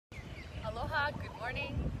Aloha, good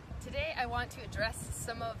morning. Today I want to address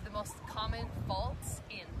some of the most common faults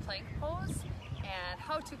in plank pose and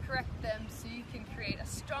how to correct them so you can create a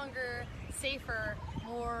stronger, safer,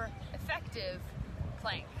 more effective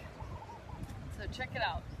plank. So check it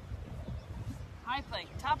out. High plank,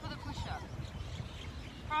 top of the push-up.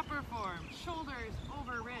 Proper form, shoulders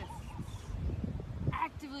over wrists.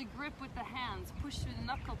 Actively grip with the hands, push through the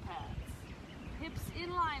knuckle pads. Hips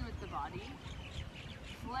in line with the body.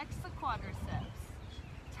 Flex the quadriceps,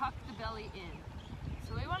 tuck the belly in.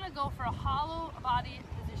 So we want to go for a hollow body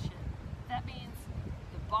position. That means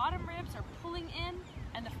the bottom ribs are pulling in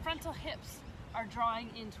and the frontal hips are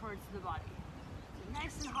drawing in towards the body. So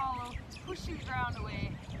nice and hollow, pushing the ground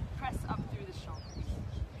away, press up through the shoulders.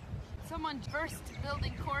 Someone first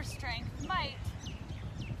building core strength might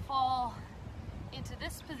fall into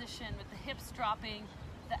this position with the hips dropping,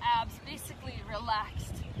 the abs basically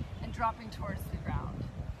relaxed and dropping towards the ground.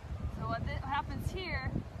 So what happens here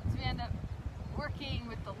is we end up working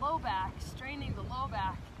with the low back, straining the low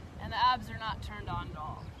back, and the abs are not turned on at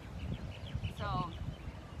all. So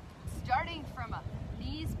starting from a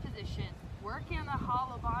knees position, working on the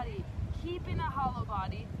hollow body, keeping a hollow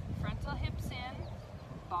body, frontal hips in,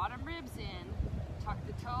 bottom ribs in, tuck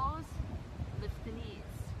the toes, lift the knees,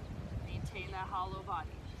 maintain that hollow body.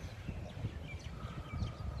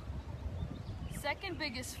 Second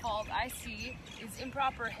biggest fault I see is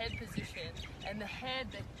improper head position and the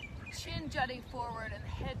chin jutting forward and the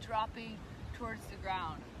head dropping towards the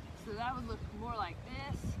ground. So that would look more like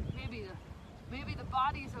this. Maybe the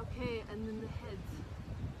body's okay and then the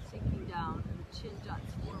head's sinking down and the chin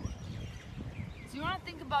juts forward. So you want to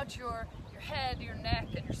think about your head, your neck,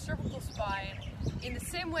 and your cervical spine in the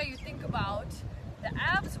same way you think about the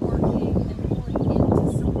abs working and pulling in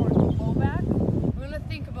to support the low back. We're going to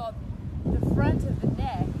think about the front of the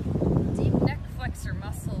neck, deep neck flexor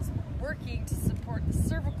muscles working to support the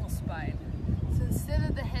cervical spine. So instead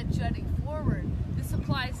of the head jutting forward, this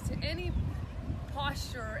applies to any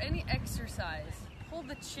posture or any exercise. Pull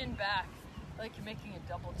the chin back like you're making a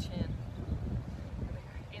double chin.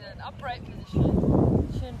 In an upright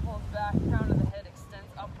position, chin pulls back, crown of the head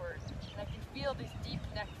extends upward. And I can feel these deep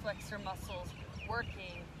neck flexor muscles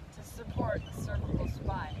working to support the cervical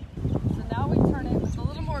spine. So now we turn it with a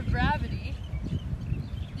little more gravity.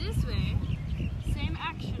 This way, same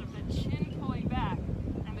action of the chin pulling back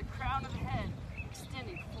and the crown of the head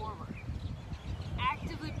extending forward.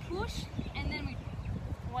 Actively push, and then we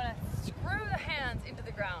want to screw the hands into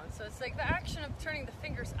the ground. So it's like the action of turning the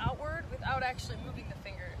fingers outward without actually moving the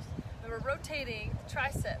fingers. And we're rotating the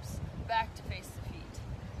triceps back to face the feet.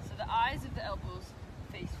 So the eyes of the elbows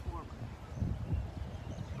face forward.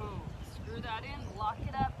 Boom. Screw that in, lock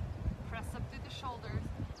it up, press up through the shoulders,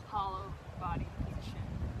 hollow body position.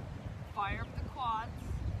 Fire up the quads.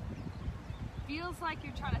 Feels like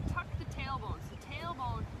you're trying to tuck the tailbone. So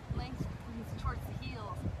tailbone lengthens towards the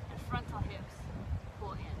heels and frontal hips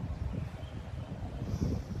pull in.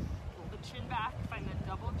 Pull the chin back, find the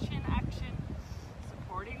double chin action,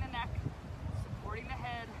 supporting the neck, supporting the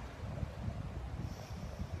head.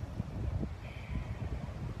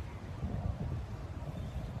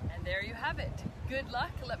 And there you have it. Good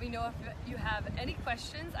luck. Let me know if you have any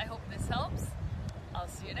questions. I hope this helps. I'll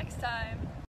see you next time.